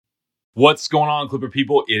What's going on, Clipper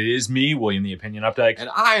people? It is me, William the Opinion Updike. And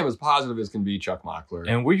I am as positive as can be, Chuck Mockler.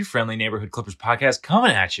 And we're your friendly neighborhood Clippers podcast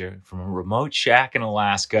coming at you from a remote shack in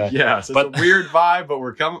Alaska. Yes, it's a weird vibe, but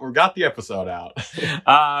we got the episode out.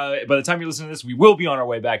 By the time you listen to this, we will be on our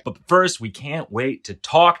way back. But first, we can't wait to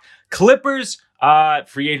talk Clippers.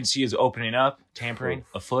 Free agency is opening up, tampering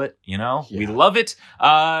afoot, We love it.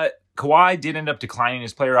 Kawhi did end up declining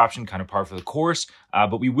his player option, kind of par for the course,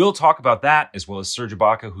 but we will talk about that, as well as Serge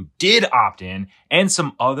Ibaka, who did opt in, and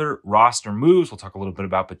some other roster moves. We'll talk a little bit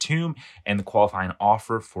about Batum and the qualifying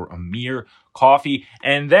offer for Amir Coffey.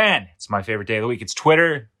 And then, it's my favorite day of the week, it's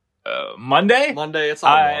Twitter Monday.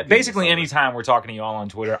 It's basically anytime we're talking to you all on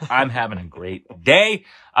Twitter, I'm having a great day.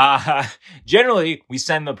 Generally, we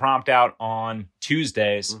send the prompt out on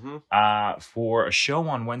Tuesdays for a show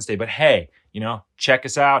on Wednesday, but hey, check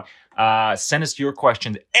us out. Send us your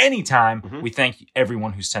questions anytime. We thank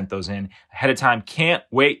everyone who sent those in ahead of time. Can't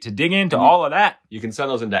wait to dig into all of that. You can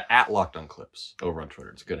send those into @LockedOnClips over on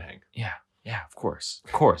Twitter. It's a good hang. Yeah, of course,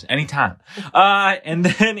 anytime. And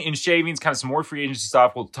then in shavings, kind of some more free agency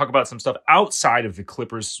stuff. We'll talk about some stuff outside of the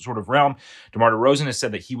Clippers sort of realm. DeMar DeRozan has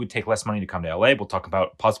said that he would take less money to come to LA. We'll talk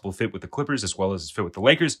about possible fit with the Clippers as well as his fit with the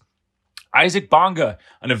Lakers. Isaac Bonga,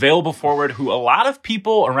 an available forward who a lot of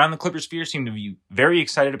people around the Clippers sphere seem to be very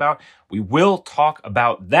excited about. We will talk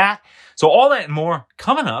about that. So all that and more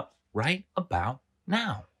coming up right about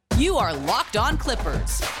now. You are Locked On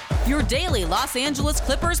Clippers, your daily Los Angeles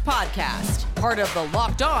Clippers podcast, part of the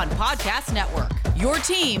Locked On Podcast Network, your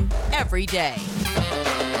team every day.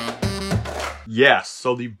 Yes,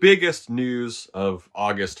 so the biggest news of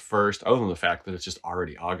August 1st, other than the fact that it's just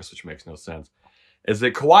already August, which makes no sense, is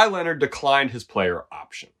that Kawhi Leonard declined his player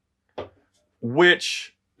option,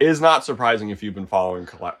 which is not surprising if you've been following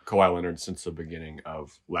Kawhi Leonard since the beginning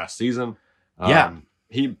of last season.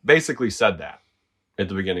 He basically said that at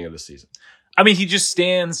the beginning of the season. I mean, he just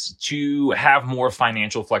stands to have more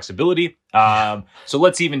financial flexibility. So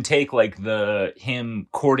let's even take him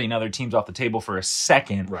courting other teams off the table for a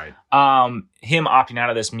second. Right. Him opting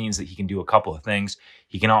out of this means that he can do a couple of things.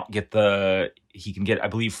 He can get, I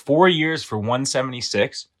believe, 4 years for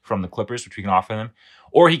 $176 from the Clippers, which we can offer them.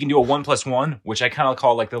 Or he can do a 1+1, which I kind of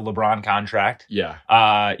call like the LeBron contract. Yeah.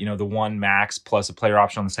 The one max plus a player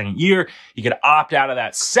option on the second year. He could opt out of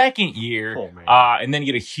that second year, and then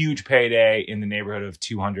get a huge payday in the neighborhood of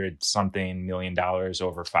 $200-something million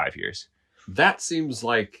over 5 years. That seems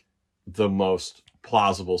like the most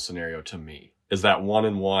plausible scenario to me. Is that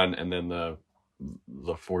 1-1 and then the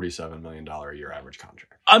 $47 million a year average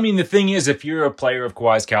contract? I mean, the thing is, if you're a player of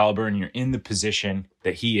Kawhi's caliber and you're in the position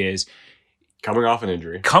that he is, coming off of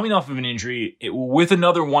an injury, with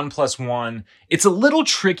another 1+1, it's a little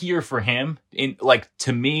trickier for him,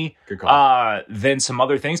 to me, than some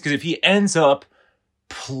other things. Because if he ends up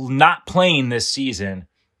not playing this season,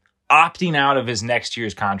 opting out of his next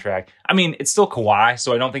year's contract, I mean, it's still Kawhi,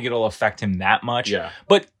 so I don't think it'll affect him that much. Yeah.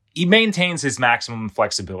 But he maintains his maximum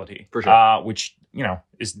flexibility, for sure. Which,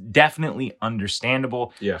 is definitely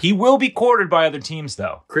understandable. Yeah. He will be courted by other teams,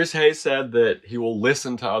 though. Chris Hayes said that he will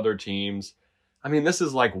listen to other teams. I mean, this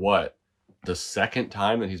is the second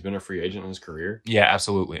time that he's been a free agent in his career? Yeah,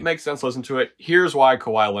 absolutely. It makes sense to listen to it. Here's why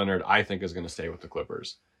Kawhi Leonard, I think, is going to stay with the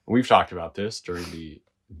Clippers. We've talked about this during the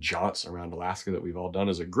jaunts around Alaska that we've all done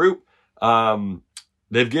as a group.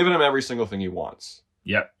 They've given him every single thing he wants.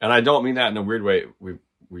 Yep. And I don't mean that in a weird way. We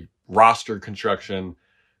roster construction.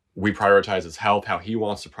 We prioritize his health, how he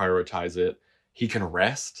wants to prioritize it. He can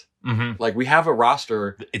rest. Mm-hmm. We have a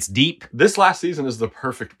roster. It's deep. This last season is the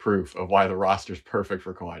perfect proof of why the roster is perfect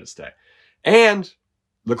for Kawhi to stay. And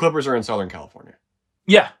the Clippers are in Southern California.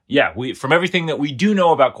 Yeah. From everything that we do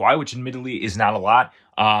know about Kawhi, which admittedly is not a lot,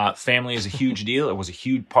 family is a huge deal. It was a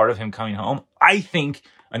huge part of him coming home. I think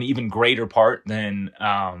an even greater part than,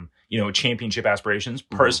 championship aspirations.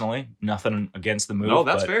 Personally, nothing against the move. No,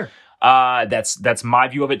 that's fair. That's my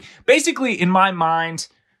view of it. Basically, in my mind,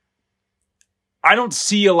 I don't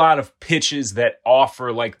see a lot of pitches that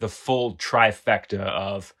offer the full trifecta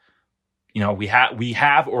of, we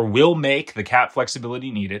have or will make the cap flexibility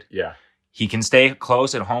needed. Yeah. He can stay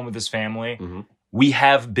close at home with his family. Mm-hmm. We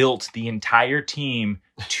have built the entire team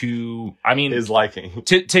to, his liking,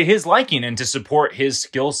 to his liking and to support his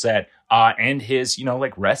skill set, and his,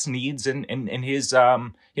 rest needs and his,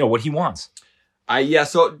 what he wants.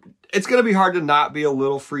 So it's going to be hard to not be a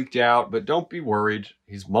little freaked out, but don't be worried.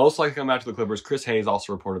 He's most likely coming back to the Clippers. Chris Hayes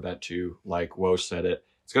also reported that too. Like Woj said it.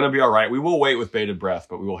 It's going to be all right. We will wait with bated breath,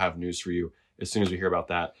 but we will have news for you as soon as we hear about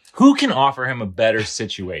that. Who can offer him a better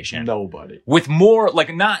situation? Nobody. With more,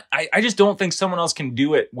 I just don't think someone else can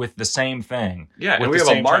do it with the same thing. Yeah, and we have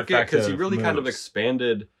a market because he really kind of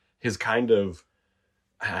expanded his kind of,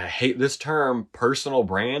 I hate this term, personal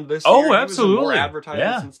brand this year. Oh, absolutely. More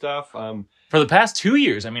advertisements and stuff. For the past 2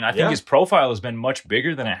 years, I mean, I think his profile has been much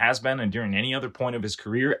bigger than it has been and during any other point of his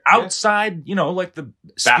career outside, like the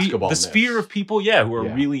basketball, the sphere of people, who are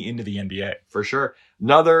really into the NBA. For sure.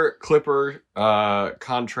 Another Clipper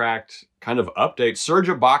contract kind of update. Serge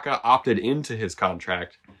Ibaka opted into his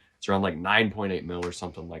contract. It's around like $9.8 million or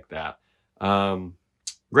something like that.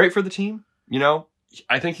 Great for the team.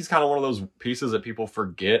 I think he's kind of one of those pieces that people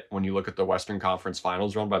forget when you look at the Western Conference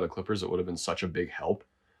Finals run by the Clippers. It would have been such a big help.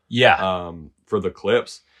 Yeah. For the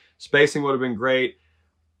Clips. Spacing would have been great.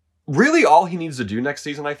 Really, all he needs to do next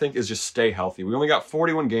season, I think, is just stay healthy. We only got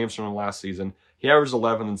 41 games from him last season. He averaged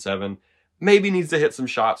 11 and 7. Maybe needs to hit some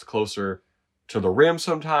shots closer to the rim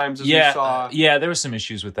sometimes, as we saw. Yeah, there were some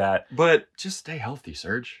issues with that. But just stay healthy,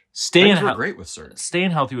 Serge. Things were great with Serge.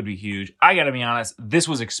 Staying healthy would be huge. I got to be honest, this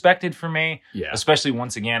was expected for me, especially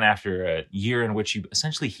once again after a year in which you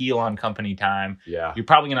essentially heal on company time. Yeah. You're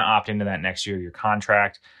probably going to opt into that next year of your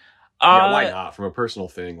contract. Why not? From a personal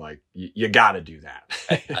thing, like, you got to do that.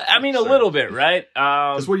 I mean, a little bit, right?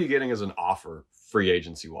 Because what are you getting as an offer, free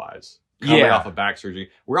agency-wise? Coming off of back surgery.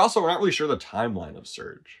 We're not really sure the timeline of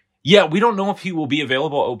Serge. Yeah, we don't know if he will be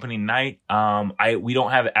available opening night. We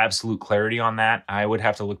don't have absolute clarity on that. I would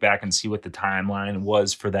have to look back and see what the timeline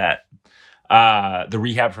was for that, the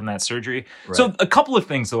rehab from that surgery. Right. So a couple of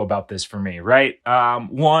things, though, about this for me, right?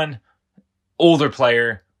 One, older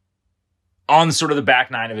player on sort of the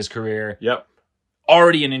back nine of his career. Yep.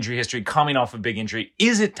 Already an injury history, coming off a big injury.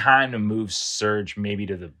 Is it time to move Serge maybe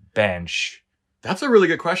to the bench? That's a really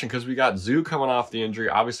good question because we got Zoo coming off the injury,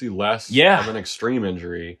 obviously less of an extreme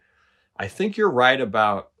injury. I think you're right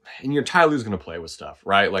about, and Ty Lue's going to play with stuff,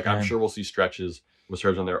 right? Like, I'm sure we'll see stretches with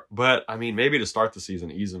Serge on there. But, I mean, maybe to start the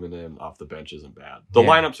season, ease him in off the bench isn't bad. The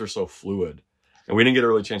lineups are so fluid. And we didn't get a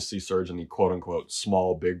really chance to see Serge in the quote-unquote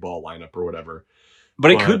small big ball lineup or whatever.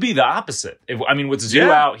 But it could be the opposite. With Zoo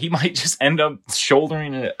out, he might just end up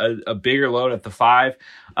shouldering a bigger load at the 5.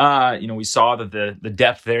 We saw that the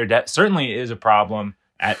depth there certainly is a problem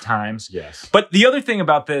at times. Yes. But the other thing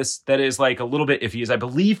about this that is like a little bit iffy is I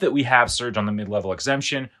believe that we have Serge on the mid-level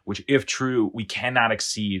exemption, which if true, we cannot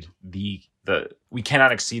exceed the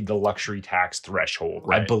luxury tax threshold,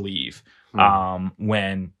 right. I believe.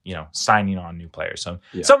 When signing on new players. So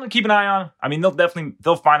something to keep an eye on. I mean,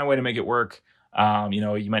 they'll find a way to make it work.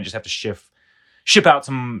 You might just have to ship out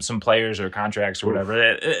some players or contracts or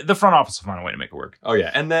whatever. The front office will find a way to make it work. Oh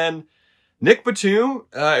yeah. And then Nick Batum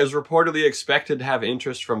is reportedly expected to have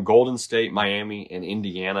interest from Golden State, Miami, and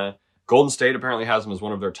Indiana. Golden State apparently has him as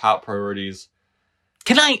one of their top priorities.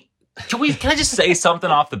 Can I just say something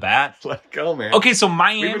off the bat? Let go, man. Okay, so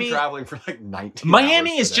Miami... We've been traveling for like 19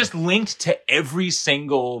 Miami hours is just linked to every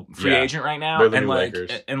single free agent right now. They're the new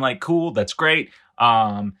Lakers. Cool, that's great.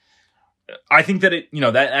 I think that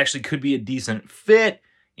that actually could be a decent fit.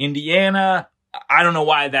 Indiana, I don't know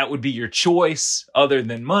why that would be your choice other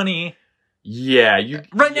than money. Yeah,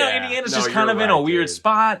 Right now, Indiana's just kind of in a weird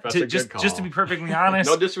spot. Just to be perfectly honest.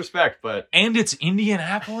 No disrespect, but and it's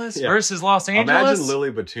Indianapolis versus Los Angeles. Imagine Lily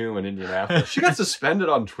Batum in Indianapolis. She got suspended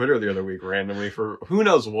on Twitter the other week randomly for who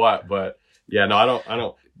knows what. But I don't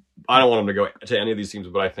want him to go to any of these teams.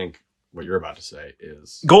 But I think what you're about to say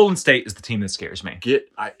is Golden State is the team that scares me.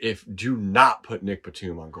 Do not put Nick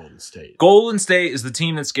Batum on Golden State. Golden State is the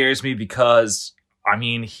team that scares me because. I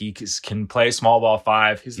mean, he can play small ball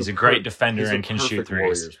 5. He's a great defender and can shoot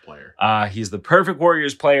threes. He's the perfect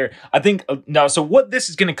Warriors player. I think now. So what this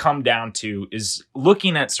is going to come down to is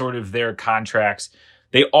looking at sort of their contracts.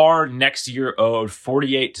 They are next year owed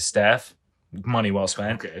 48 to Steph, money well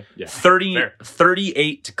spent. Okay, yeah.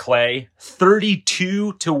 38 to Clay,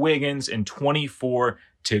 32 to Wiggins, and 24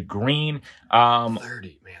 to Green.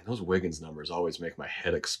 30, man, those Wiggins numbers always make my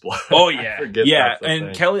head explode. Oh yeah, yeah.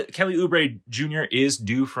 And Kelly Oubre Jr. is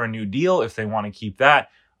due for a new deal if they want to keep that.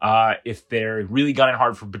 If they're really gunning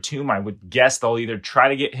hard for Batum, I would guess they'll either try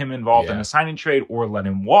to get him involved in a signing trade or let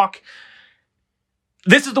him walk.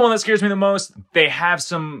 This is the one that scares me the most. They have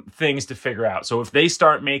some things to figure out. So if they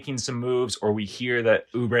start making some moves, or we hear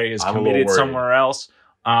that Oubre is committed somewhere else,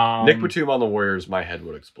 Nick Batum on the Warriors, my head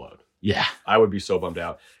would explode. Yeah. I would be so bummed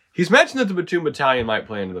out. He's mentioned that the Batum Battalion might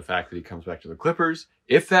play into the fact that he comes back to the Clippers.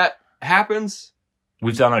 If that happens...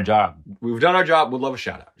 We've done our job. We'd love a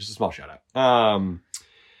shout-out. Just a small shout-out.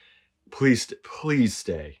 Please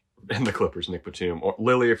stay in the Clippers, Nick Batum. Or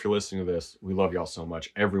Lily, if you're listening to this, we love y'all so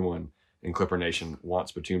much. Everyone in Clipper Nation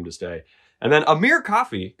wants Batum to stay. And then Amir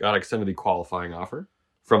Coffey got extended the qualifying offer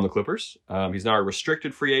from the Clippers. He's now a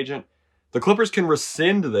restricted free agent. The Clippers can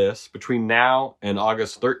rescind this between now and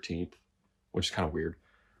August 13th, which is kind of weird.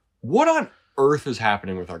 what on earth is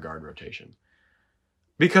happening with our guard rotation?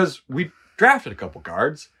 Because we drafted a couple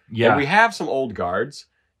guards. Yeah. And we have some old guards.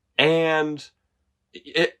 And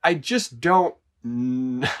I just don't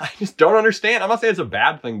understand. I'm not saying it's a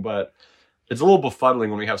bad thing, but it's a little befuddling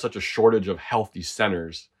when we have such a shortage of healthy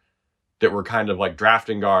centers that we're kind of like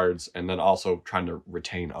drafting guards and then also trying to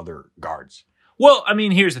retain other guards. Well, I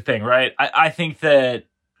mean, here's the thing, right? I think that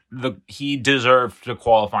he deserved a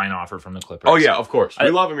qualifying offer from the Clippers. Oh, yeah, of course. We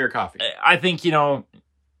love Amir Coffey. I think, from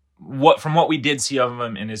what we did see of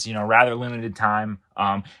him in his, rather limited time,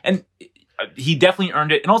 and he definitely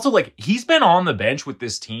earned it. And also, like, he's been on the bench with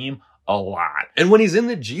this team a lot. And when he's in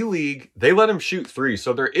the G League, they let him shoot three.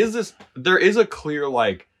 So there is a clear,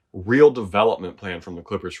 like, real development plan from the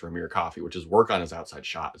Clippers for Amir Coffey, which is work on his outside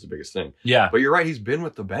shot is the biggest thing. Yeah. But you're right, he's been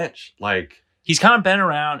with the bench. Like, he's kind of been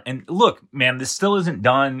around, and look, man, this still isn't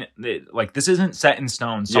done. Like, this isn't set in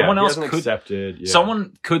stone. Someone else could accepted. Yeah.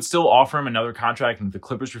 Someone could still offer him another contract, and if the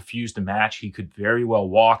Clippers refuse to match, he could very well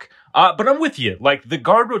walk. But I'm with you. Like, the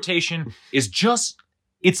guard rotation is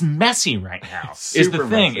it's messy right now. Is the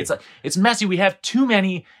thing. Messy. It's messy. We have too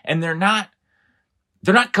many, and they're not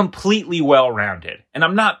completely well rounded. And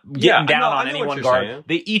I'm not getting down on any one guard. Saying.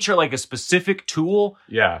 They each are like a specific tool.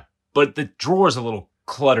 Yeah. But the drawer's a little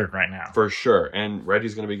cluttered right now. For sure. And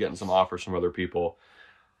Reggie's going to be getting some offers from other people.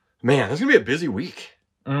 Man, this is going to be a busy week.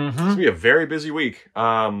 Mm-hmm. It's going to be a very busy week.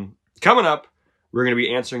 Coming up, we're going to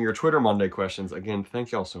be answering your Twitter Monday questions. Again,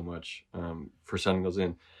 thank y'all so much for sending those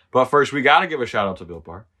in. But first, we got to give a shout out to Built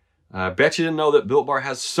Bar. Bet you didn't know that Built Bar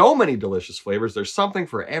has so many delicious flavors. There's something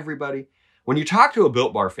for everybody. When you talk to a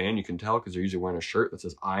Built Bar fan, you can tell because they're usually wearing a shirt that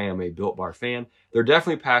says, I am a Built Bar fan. They're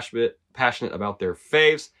definitely passionate about their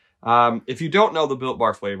faves. If you don't know the Built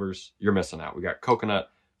Bar flavors, you're missing out. We got coconut,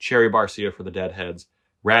 cherry barcia for the deadheads,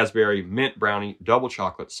 raspberry, mint brownie, double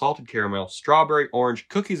chocolate, salted caramel, strawberry, orange,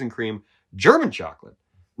 cookies and cream, German chocolate.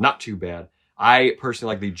 Not too bad. I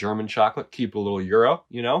personally like the German chocolate. Keep a little Euro,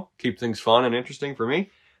 keep things fun and interesting for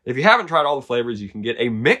me. If you haven't tried all the flavors, you can get a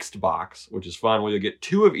mixed box, which is fun, where you'll get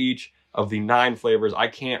 2 of each of the 9 flavors. I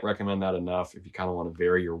can't recommend that enough if you kind of want to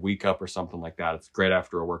vary your week up or something like that. It's great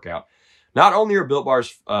after a workout. Not only are Built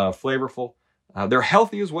Bars flavorful, they're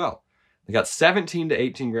healthy as well. They got 17 to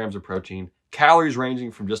 18 grams of protein, calories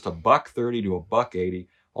ranging from just $1.30 to $1.80,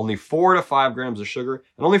 only 4 to 5 grams of sugar,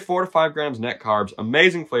 and only 4 to 5 grams net carbs.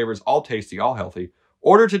 Amazing flavors, all tasty, all healthy.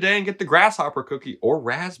 Order today and get the grasshopper cookie or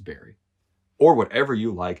raspberry, or whatever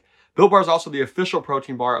you like. Built Bar is also the official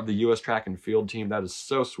protein bar of the U.S. track and field team. That is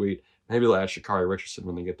so sweet. Maybe they'll add Sha'Carri Richardson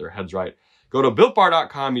when they get their heads right. Go to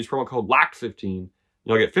BuiltBar.com, use promo code LOCKED15.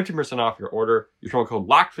 You'll get 15% off your order. Use promo code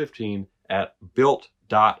LOCKED15 at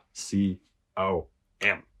built.com.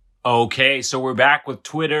 Okay, so we're back with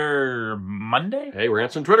Twitter Monday? Hey, we're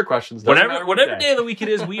answering Twitter questions. Whatever day of the week it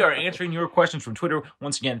is, we are answering your questions from Twitter.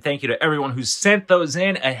 Once again, thank you to everyone who sent those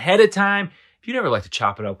in ahead of time. If you'd ever like to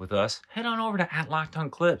chop it up with us, head on over to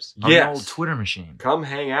 @LockedOnClips on the old Twitter machine. Come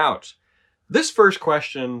hang out. This first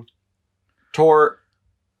question tore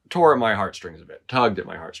at my heartstrings a bit, tugged at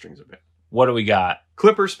my heartstrings a bit. What do we got?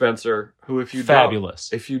 Clipper Spencer, who if you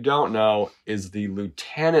don't know, is the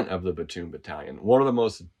lieutenant of the Batum Battalion, one of the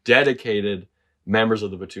most dedicated members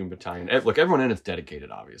of the Batum Battalion. Look, everyone in it's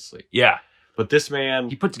dedicated, obviously. Yeah. But this man...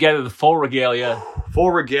 He put together the full regalia.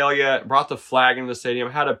 Brought the flag into the stadium,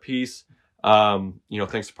 had a piece,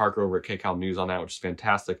 thanks to Parker over at KCAL News on that, which is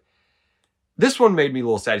fantastic. This one made me a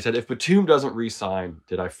little sad. He said, if Batum doesn't re-sign,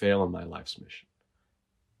 did I fail in my life's mission?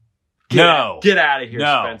 Get out of here,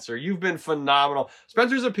 Spencer. You've been phenomenal.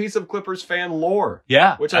 Spencer's a piece of Clippers fan lore.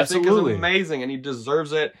 Yeah, which I think is amazing, and he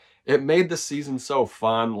deserves it. It made the season so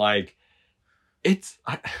fun. Like,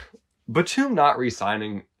 Batum not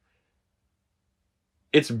re-signing,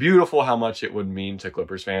 it's beautiful how much it would mean to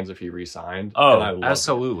Clippers fans if he re-signed. Oh,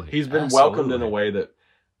 absolutely. He's been welcomed in a way that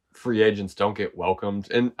free agents don't get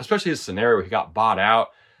welcomed. And especially his scenario, he got bought out,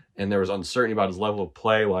 and there was uncertainty about his level of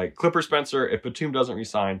play. Like, Clipper Spencer, if Batum doesn't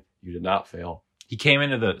re-sign, you did not fail. He came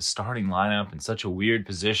into the starting lineup in such a weird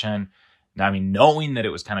position. I mean, knowing that it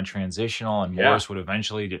was kind of transitional and Morris would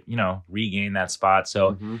eventually, regain that spot.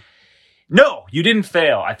 So, no, you didn't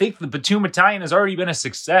fail. I think the Batum Battalion has already been a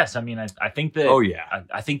success. I mean, I think that. Oh yeah.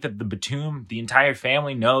 I think that the Batum, the entire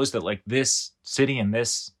family knows that like this city and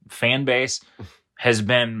this fan base has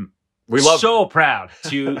been proud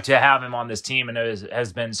to have him on this team, and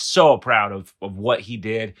has been so proud of what he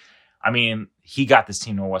did. I mean, he got this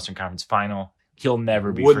team to a Western Conference final. He'll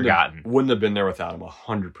never be forgotten. Wouldn't have been there without him,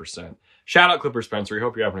 100%. Shout out Clipper Spencer. We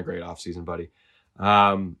hope you're having a great offseason, buddy.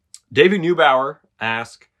 David Neubauer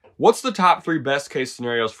asks, what's the top 3 best case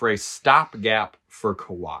scenarios for a stopgap for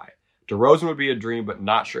Kawhi? DeRozan would be a dream, but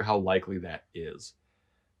not sure how likely that is.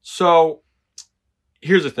 So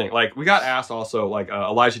here's the thing. Like, we got asked also, like,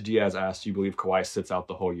 Elijah Diaz asked, do you believe Kawhi sits out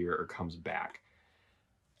the whole year or comes back?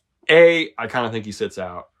 A, I kind of think he sits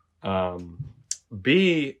out.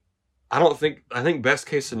 B, I think best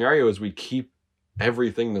case scenario is we keep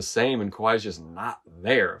everything the same and Kawhi's just not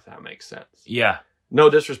there, if that makes sense. Yeah. No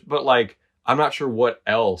disrespect, but like, I'm not sure what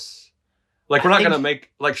else. Like, we're not going to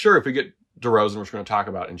make, like, sure, if we get DeRozan, which we're going to talk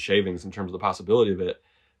about in shavings in terms of the possibility of it,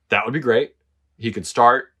 that would be great. He could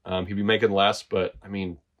start. He'd be making less, but I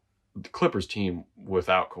mean, the Clippers team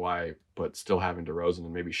without Kawhi, but still having DeRozan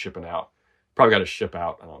and maybe shipping out. Probably got to ship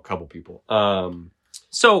out, I don't know, a couple people.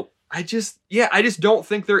 So I just don't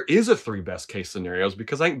think there is a 3 best case scenarios,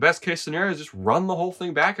 because I think best case scenario is just run the whole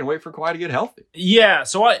thing back and wait for Kawhi to get healthy. Yeah,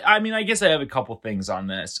 so I mean, I guess I have a couple things on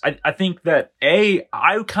this. I think that I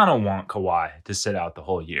kind of want Kawhi to sit out the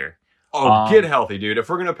whole year. Oh, get healthy, dude. If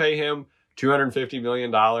we're going to pay him $250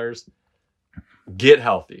 million, get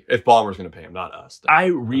healthy. If Ballmer's going to pay him, not us. I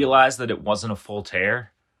realized that it wasn't a full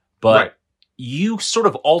tear, but you sort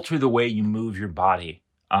of alter the way you move your body.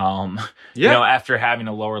 You know, after having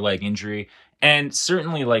a lower leg injury. And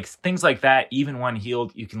certainly, like, things like that, even when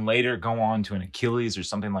healed, you can later go on to an Achilles or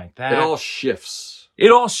something like that. It all shifts.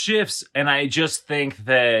 And I just think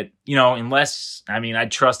that, you know, unless, I mean, I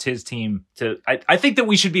trust his team to, I think that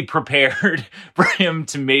we should be prepared for him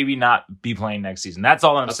to maybe not be playing next season. That's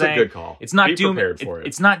all I'm saying. That's a good call. It's not be doom. Prepared for it.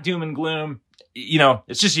 It's not doom and gloom. You know,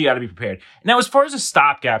 it's just you got to be prepared. Now, as far as a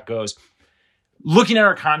stopgap goes, looking at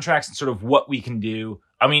our contracts and sort of what we can do,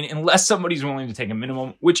 I mean, unless somebody's willing to take a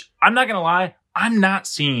minimum, which I'm not going to lie, I'm not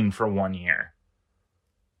seeing for 1 year.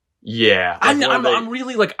 Yeah. I'm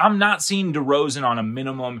really like, I'm not seeing DeRozan on a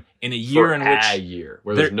minimum in a year in which... a year,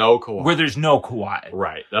 where there's no Kawhi. Where there's no Kawhi.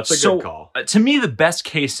 Right. That's a good call. To me, the best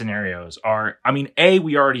case scenarios are, I mean, A,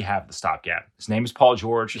 we already have the stopgap. His name is Paul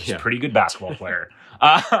George. He's a pretty good basketball player.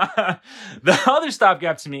 The other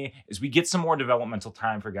stopgap to me is we get some more developmental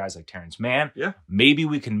time for guys like Terrence Mann. Yeah. Maybe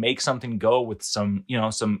we can make something go with some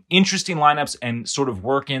interesting lineups and sort of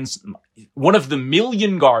work in one of the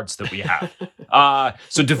million guards that we have.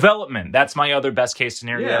 So development, that's my other best case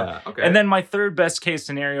scenario. Yeah, okay. And then my third best case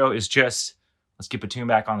scenario is just, let's get Batum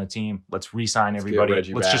back on the team. Let's re-sign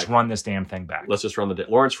everybody. Let's just run this damn thing back. Let's just run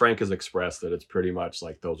Lawrence Frank has expressed that it's pretty much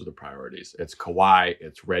like those are the priorities. It's Kawhi,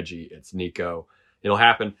 it's Reggie, it's Nico. It'll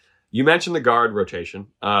happen. You mentioned the guard rotation.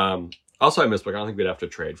 Also, I missed, but I don't think we'd have to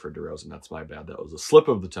trade for DeRozan. That's my bad. That was a slip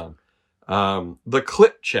of the tongue. The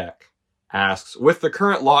clip check asks, with the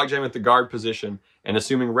current logjam at the guard position and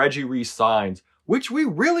assuming Reggie re-signs, which we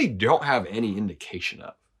really don't have any indication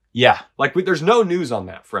of. Yeah. Like, there's no news on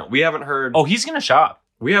that front. We haven't heard... Oh, he's going to shop.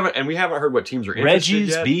 We haven't heard what teams are interested Reggie's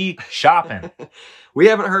yet. be shopping. We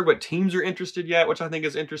haven't heard what teams are interested yet, which I think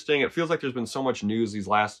is interesting. It feels like there's been so much news these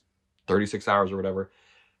last 36 hours or whatever.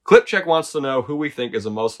 Clipcheck wants to know who we think is the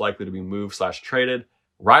most likely to be moved/traded.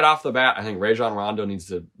 Right off the bat, I think Rajon Rondo needs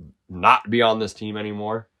to not be on this team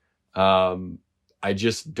anymore. I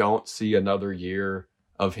just don't see another year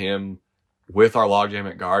of him with our logjam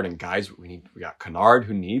at guard. And guys, we got Kennard,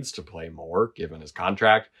 who needs to play more given his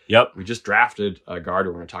contract. Yep. We just drafted a guard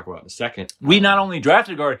we're going to talk about in a second. We not only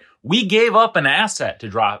drafted a guard, we gave up an asset to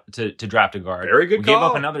draft a guard. Very good call. We gave up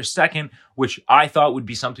call. another second, which I thought would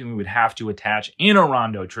be something we would have to attach in a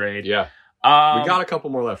Rondo trade. Yeah. We got a couple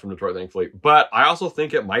more left from Detroit, thankfully. But I also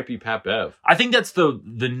think it might be Pat Bev. I think that's the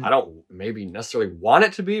I don't maybe necessarily want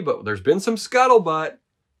it to be, but there's been some scuttlebutt,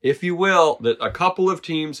 if you will, that a couple of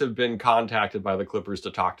teams have been contacted by the Clippers to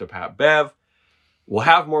talk to Pat Bev. We'll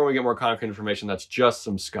have more when we get more concrete information. That's just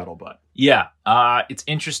some scuttlebutt. Yeah. It's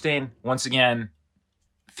interesting. Once again,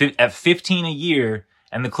 at 15 a year,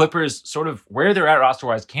 and the Clippers sort of where they're at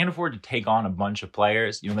roster-wise can't afford to take on a bunch of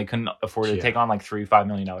players. You know, they couldn't afford to take on like $3-5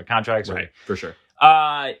 million contracts. Right, for sure.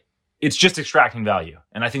 It's just extracting value.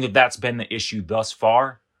 And I think that that's been the issue thus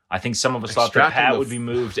far. I think some of us thought that Pat would be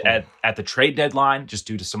moved at the trade deadline just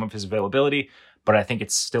due to some of his availability. But I think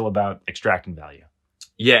it's still about extracting value.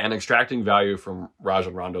 Yeah, and extracting value from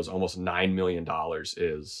Rajon Rondo's almost $9 million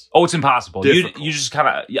is... Oh, it's impossible. Difficult. You just kind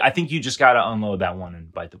of... I think you just got to unload that one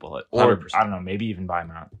and bite the bullet. Or, 100%. I don't know, maybe even buy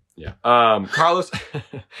him out. Yeah. Carlos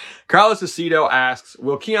Aceto asks,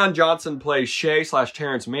 will Keon Johnson play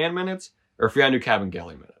Shea/Terrence Mann minutes or Fianu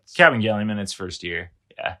Kabengele minutes? Kabengele minutes first year.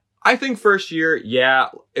 Yeah. I think first year, yeah.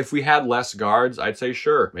 If we had less guards, I'd say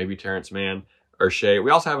sure. Maybe Terrence Mann or Shea. We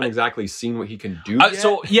also haven't exactly seen what he can do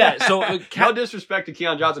yet. No disrespect to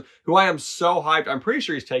Keon Johnson, who I am so hyped. I'm pretty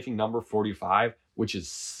sure he's taking number 45, which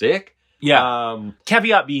is sick. Yeah.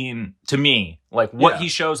 Caveat being, to me, like what he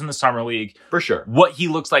shows in the summer league. For sure. What he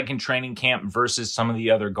looks like in training camp versus some of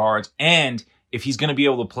the other guards. And if he's going to be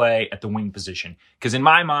able to play at the wing position. Because in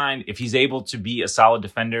my mind, if he's able to be a solid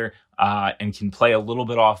defender and can play a little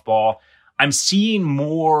bit off ball, I'm seeing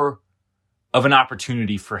more of an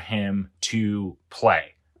opportunity for him to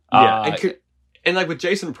play. Yeah. And like with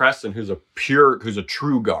Jason Preston, who's a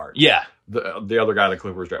true guard. Yeah. The other guy the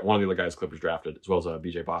Clippers drafted, one of the other guys Clippers drafted, as well as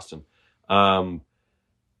BJ Boston.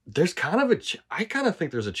 There's I kind of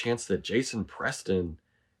think there's a chance that Jason Preston,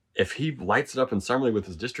 if he lights it up in summer league with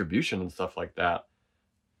his distribution and stuff like that,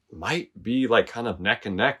 might be like kind of neck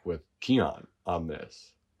and neck with Keon on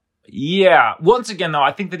this. Yeah. Once again, though,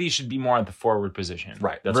 I think that he should be more at the forward position,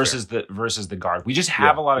 right? That's versus the guard. We just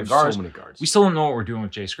have a lot of guards. So many guards. We still don't know what we're doing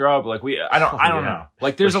with Jay Scrub. Like I don't know.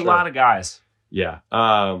 Like there's a lot of guys. Yeah.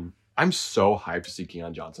 I'm so hyped to see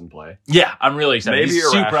Keon Johnson play. Yeah, I'm really excited. Maybe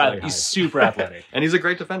he's super athletic, and he's a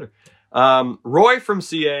great defender. Roy from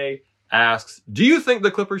CA asks, "Do you think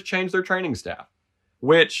the Clippers changed their training staff?"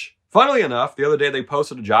 Which, funnily enough, the other day they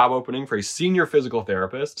posted a job opening for a senior physical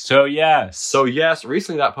therapist. So yes.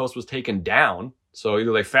 Recently that post was taken down. So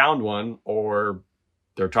either they found one or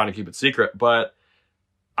they're trying to keep it secret. But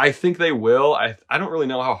I think they will. I don't really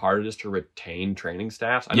know how hard it is to retain training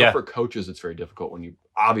staffs. I know for coaches it's very difficult when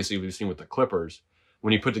obviously we've seen with the Clippers,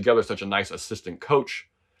 when you put together such a nice assistant coach,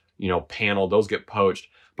 panel, those get poached.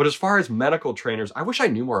 But as far as medical trainers, I wish I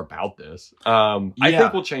knew more about this. I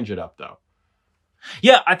think we'll change it up though.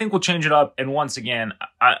 Yeah, I think we'll change it up. And once again,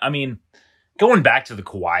 I mean, going back to the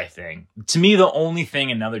Kawhi thing, to me, the only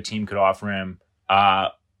thing another team could offer him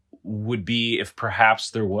would be if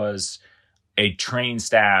perhaps there was a trained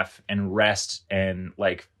staff and rest and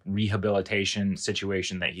like rehabilitation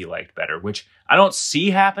situation that he liked better, which I don't see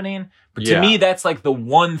happening. But to me, that's like the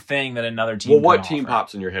one thing that another team can what offer. Team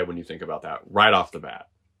pops in your head when you think about that right off the bat?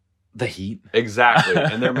 The Heat. Exactly.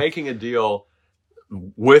 And they're making a deal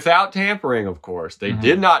without tampering, of course. They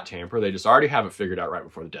did not tamper. They just already have it figured out right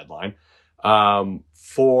before the deadline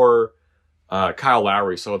for Kyle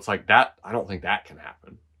Lowry. So it's like that. I don't think that can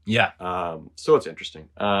happen. Yeah. So it's interesting.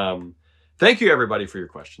 Thank you, everybody, for your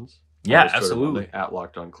questions. Yeah, absolutely. At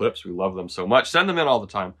Locked On Clips. We love them so much. Send them in all the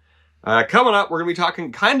time. Coming up, we're going to be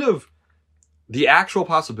talking kind of the actual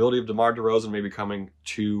possibility of DeMar DeRozan maybe coming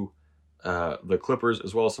to the Clippers,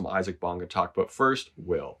 as well as some Isaac Bonga talk. But first,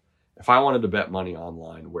 Will, if I wanted to bet money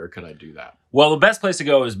online, where could I do that? Well, the best place to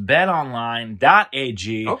go is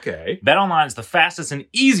betonline.ag. Okay. BetOnline is the fastest and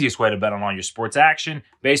easiest way to bet on all your sports action.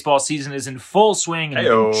 Baseball season is in full swing, and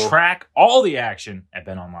you can track all the action at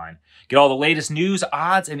BetOnline. Get all the latest news,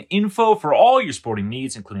 odds, and info for all your sporting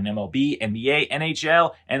needs, including MLB, NBA,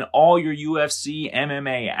 NHL, and all your UFC,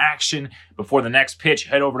 MMA action. Before the next pitch,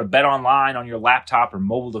 head over to BetOnline on your laptop or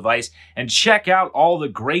mobile device and check out all the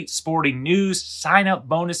great sporting news, sign-up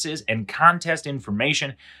bonuses, and contest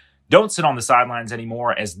information. Don't sit on the sidelines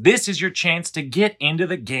anymore, as this is your chance to get into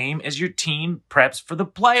the game as your team preps for the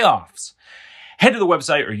playoffs. Head to the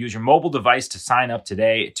website or use your mobile device to sign up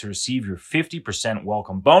today to receive your 50%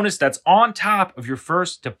 welcome bonus. That's on top of your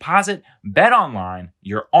first deposit. BetOnline,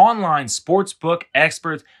 your online sportsbook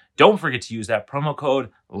experts. Don't forget to use that promo code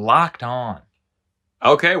LOCKEDON.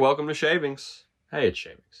 Okay, welcome to Shavings. Hey, it's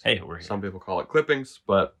Shavings. Hey, we're here. Some people call it Clippings,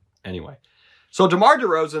 but anyway. So DeMar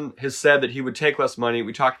DeRozan has said that he would take less money.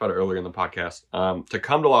 We talked about it earlier in the podcast, to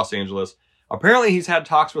come to Los Angeles. Apparently, he's had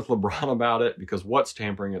talks with LeBron about it, because what's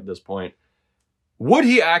tampering at this point? Would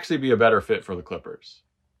he actually be a better fit for the Clippers?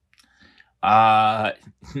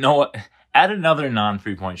 No, add another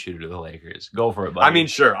non-3-point shooter to the Lakers. Go for it, buddy. I mean,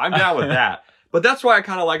 sure, I'm down with that. But that's why I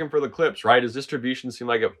kind of like him for the Clips, right? His distribution seemed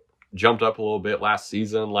like it jumped up a little bit last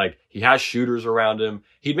season. Like, he has shooters around him.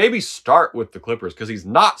 He'd maybe start with the Clippers, because he's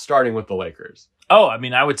not starting with the Lakers. Oh, I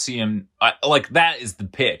mean, I would see him, like, that is the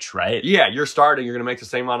pitch, right? Yeah, you're starting. You're going to make the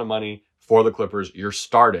same amount of money for the Clippers. You're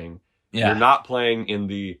starting. Yeah. You're not playing in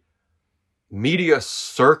the media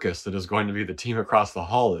circus that is going to be the team across the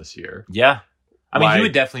hall this year. Yeah. I mean, he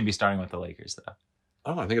would definitely be starting with the Lakers, though.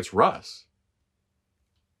 Oh, I think it's Russ.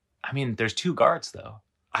 I mean, there's two guards, though.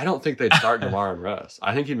 I don't think they'd start DeMar and Russ.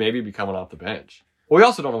 I think he'd maybe be coming off the bench. Well, we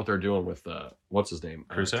also don't know what they're doing with, what's his name?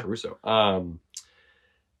 Caruso. I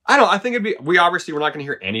think it'd be, we're not going to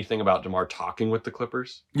hear anything about DeMar talking with the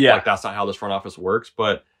Clippers. Yeah. Like, that's not how this front office works.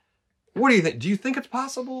 But what do you think? Do you think it's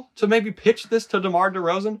possible to maybe pitch this to DeMar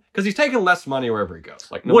DeRozan? Because he's taking less money wherever he goes.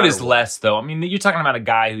 Like, what is less, though? I mean, you're talking about a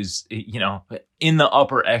guy who's, in the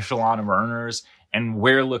upper echelon of earners, and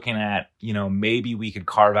we're looking at, maybe we could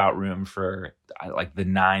carve out room for like the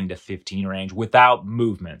 9 to 15 range without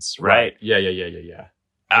movements, right? Yeah.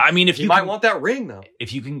 I mean, if he you might want that ring, though.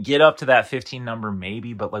 If you can get up to that 15 number,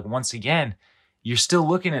 maybe. But like once again, you're still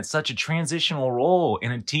looking at such a transitional role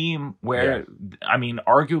in a team where, I mean,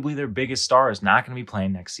 arguably their biggest star is not going to be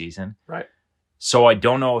playing next season. Right. So I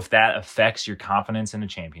don't know if that affects your confidence in a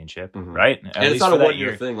championship, right? And it's not a 1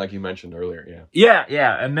 year thing, like you mentioned earlier. Yeah.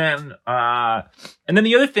 And then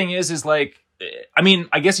the other thing is like, I mean,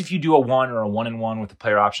 I guess if you do a 1 or a 1-1 with the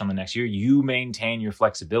player option on the next year, you maintain your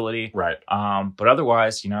flexibility, right? But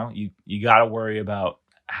otherwise, you got to worry about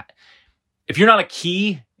if you're not a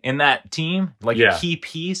key in that team, like a key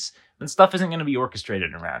piece, then stuff isn't going to be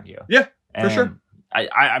orchestrated around you. Yeah, for sure.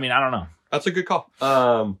 I mean, I don't know. That's a good call.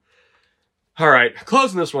 All right,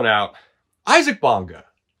 closing this one out. Isaac Bonga.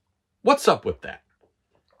 What's up with that?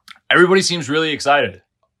 Everybody seems really excited.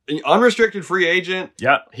 Unrestricted free agent.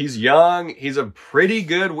 Yeah. He's young. He's a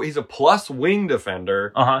plus wing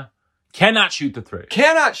defender. Cannot shoot the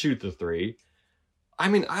three. I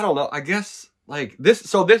mean, I don't know. I guess like this.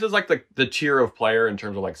 So this is like the tier of player in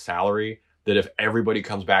terms of like salary that if everybody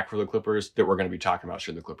comes back for the Clippers, that we're going to be talking about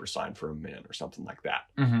should the Clippers sign for a min or something like that.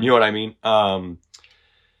 You know what I mean?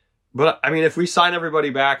 But I mean, if we sign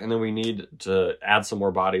everybody back and then we need to add some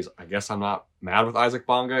more bodies, I guess I'm not mad with Isaac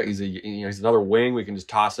Bonga. He's another wing we can just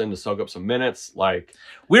toss in to soak up some minutes. Like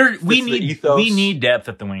we need depth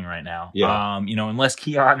at the wing right now. Yeah. Unless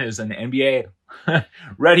Keon is an NBA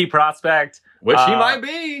ready prospect, which he might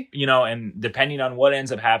be. And depending on what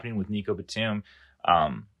ends up happening with Nico Batum,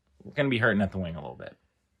 we're gonna be hurting at the wing a little bit.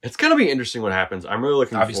 It's gonna be interesting what happens. I'm really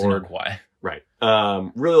looking forward. No Kawhi. Right.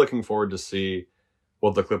 Really looking forward to see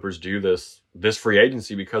what the Clippers do this free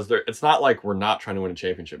agency, because it's not like we're not trying to win a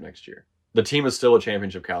championship next year. The team is still a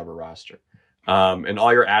championship caliber roster. And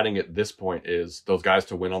all you're adding at this point is those guys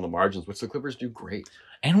to win on the margins, which the Clippers do great.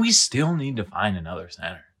 And we still need to find another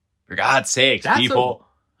center. For God's sakes, people.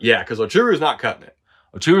 Because Ochuru's not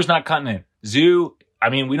cutting it. Zoo, I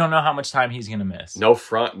mean, we don't know how much time he's going to miss. No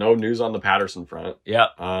news on the Patterson front. Yeah.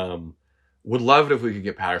 Would love it if we could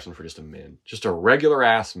get Patterson for just a min. Just a regular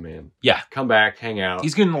ass min. Yeah. Come back, hang out.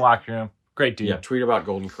 He's good in the locker room. Great dude. Yeah, tweet about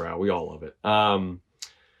Golden Corral. We all love it.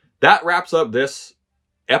 That wraps up this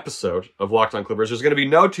episode of Locked On Clippers. There's going to be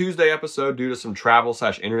no Tuesday episode due to some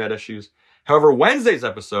travel/internet issues. However, Wednesday's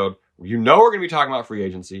episode, we're going to be talking about free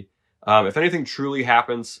agency. If anything truly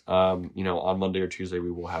happens, on Monday or Tuesday,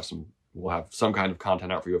 we'll have some kind of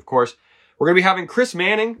content out for you, of course. We're going to be having Chris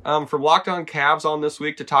Manning from Locked On Cavs on this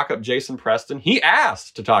week to talk up Jason Preston. He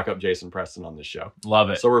asked to talk up Jason Preston on this show. Love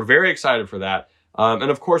it. So we're very excited for that. And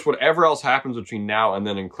of course, whatever else happens between now and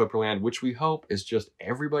then in Clipperland, which we hope is just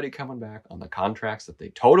everybody coming back on the contracts that they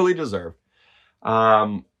totally deserve.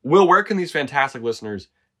 Will, where can these fantastic listeners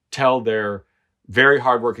tell their very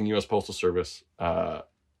hardworking U.S. Postal Service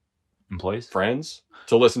employees, friends,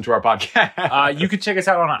 to listen to our podcast? You can check us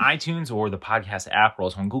out on iTunes or the podcast app. We're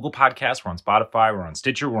also on Google Podcasts. We're on Spotify. We're on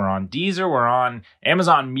Stitcher. We're on Deezer. We're on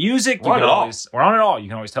Amazon Music. We're on it all. You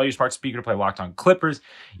can always tell your smart speaker to play Locked On Clippers.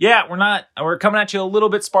 Yeah, we're coming at you a little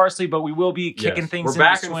bit sparsely, but we will be kicking things. We're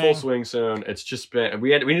back in full swing soon. It's just been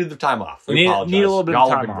we needed the time off. We apologize. Need a little bit y'all of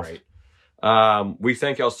time have been off. Great. We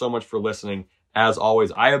thank y'all so much for listening. As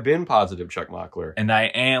always, I have been Positive Chuck Mockler. And I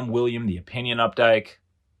am William the Opinion Updike.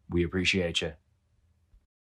 We appreciate you.